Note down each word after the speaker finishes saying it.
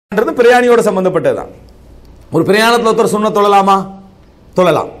பிரயாணியோட சம்பந்தப்பட்டதுதான். ஒரு பிரயாணத்தில் ஒருத்தர் சுன்னத் தொழலாமா?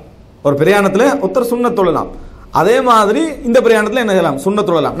 தொழலாம். ஒரு பிரயாணத்தில் ஒருத்தர் சுன்னத் தொழலாம். அதே மாதிரி இந்த பிரயாணத்தில் என்ன செய்யலாம்? சுன்னத்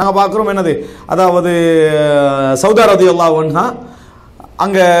தொழலாம். நாங்கள் பார்க்குறோம் என்னது, அதாவது சௌதா ரலியல்லாஹு அன்ஹா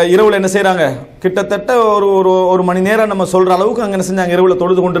அங்கே இரவில் என்ன செய்கிறாங்க, கிட்டத்தட்ட ஒரு ஒரு ஒரு மணி நேரம் நம்ம சொல்கிற அளவுக்கு அங்கே என்ன செஞ்சாங்க, இரவில்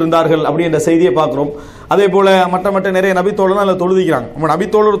தொழுது கொண்டு இருந்தார்கள் அப்படின்ற செய்தியை பார்க்குறோம். அதே போல் மற்ற நிறைய நபித்தோழரும் அதில் தொழுதிக்கிறாங்க. நம்ம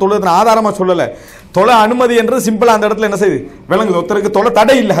நபித்தோழர் தொழுது ஆதாரமாக சொல்லலை, தொலை அனுமதி என்று சிம்பிளாக அந்த இடத்துல என்ன செய்யுது விளங்குது. ஒருத்தருக்கு தொலை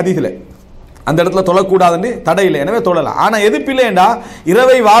தடை இல்லை, ஹதீஸில் அந்த இடத்துல தொழக்கூடாதுன்னு தடை இல்லை, எனவே தொழலாம். ஆனால் எதிர்ப்பில்லைண்டா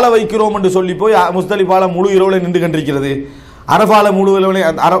இரவை வாழ வைக்கிறோம் என்று சொல்லி போய் முஸ்தலிஃபால முழு இரவில் நின்று கண்டிருக்கிறது, அரஃபால முழு இரவு,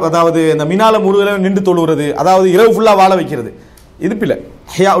 அதாவது இந்த மினால முழு இரவு நின்று தொழுகிறது, அதாவது இரவு ஃபுல்லாக வாழ வைக்கிறது, இது பிள்ளை.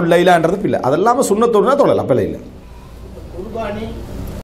 ஹியா உல் லைலான்றது பிள்ளை. அதெல்லாமல் சுன்னத்தோடுனா தொழலாம், பிள்ளை இல்லை.